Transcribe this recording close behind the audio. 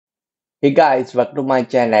Hey guys, welcome to my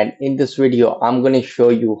channel, and in this video I'm going to show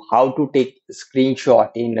you how to take a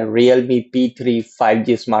screenshot in a Realme P3 5G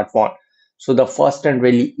smartphone. So the first and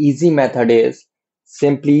really easy method is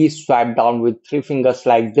simply swipe down with three fingers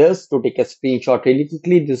like this to take a screenshot really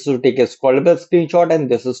quickly. This is to take a scrollable screenshot and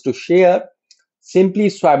this is to share. Simply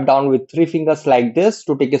swipe down with three fingers like this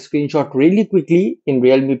to take a screenshot really quickly in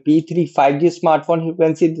Realme P3 5G smartphone. You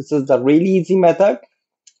can see this is the really easy method.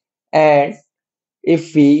 And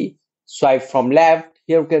if we swipe from left,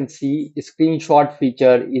 here you can see screenshot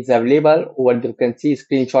feature is available. Over there you can see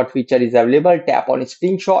screenshot feature is available. Tap on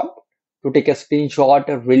screenshot to take a screenshot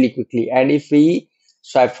really quickly. And if we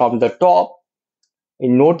swipe from the top,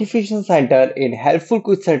 in notification center in helpful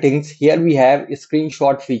quick settings, here we have a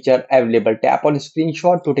screenshot feature available. Tap on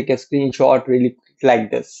screenshot to take a screenshot really quick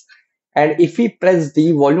like this. And if we press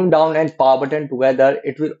the volume down and power button together,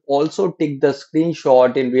 it will also take the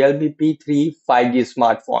screenshot in Realme P3 5G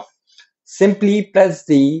smartphone. Simply press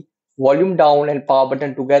the volume down and power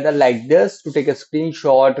button together like this to take a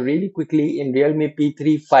screenshot really quickly in Realme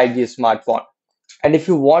P3 5G smartphone. And if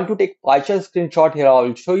you want to take partial screenshot, here I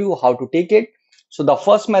will show you how to take it. So the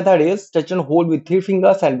first method is touch and hold with three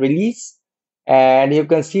fingers and release. And you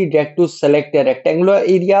can see that to select a rectangular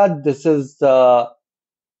area. This is the,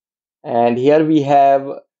 and here we have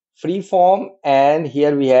free form and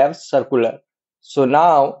here we have circular. So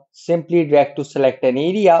now simply drag to select an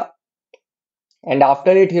area, and after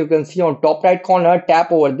it you can see on top right corner,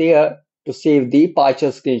 tap over there to save the partial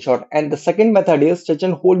screenshot. And the second method is touch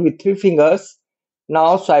and hold with three fingers.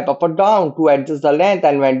 Now swipe up or down to adjust the length,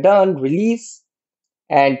 and when done, release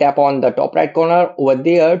and tap on the top right corner over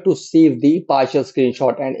there to save the partial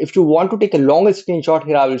screenshot. And if you want to take a long screenshot,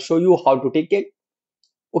 here I will show you how to take it.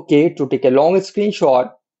 Okay, to take a long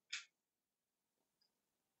screenshot,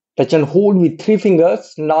 touch and hold with three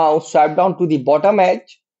fingers. Now swipe down to the bottom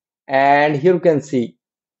edge, and here you can see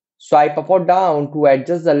swipe up or down to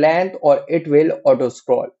adjust the length, or it will auto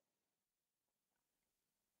scroll.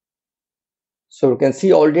 So you can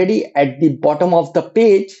see already at the bottom of the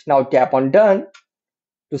page. Now tap on done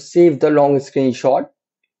to save the long screenshot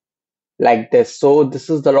like this. So this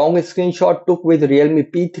is the long screenshot took with Realme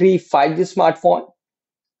P3 5G smartphone.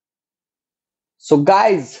 So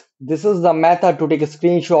guys, this is the method to take a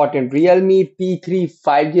screenshot in Realme P3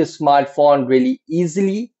 5G smartphone really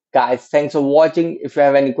easily. Guys, thanks for watching. If you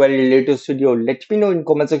have any query related to this video, let me know in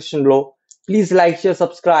comment section below. Please like, share,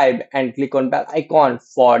 subscribe and click on bell icon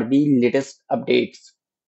for the latest updates.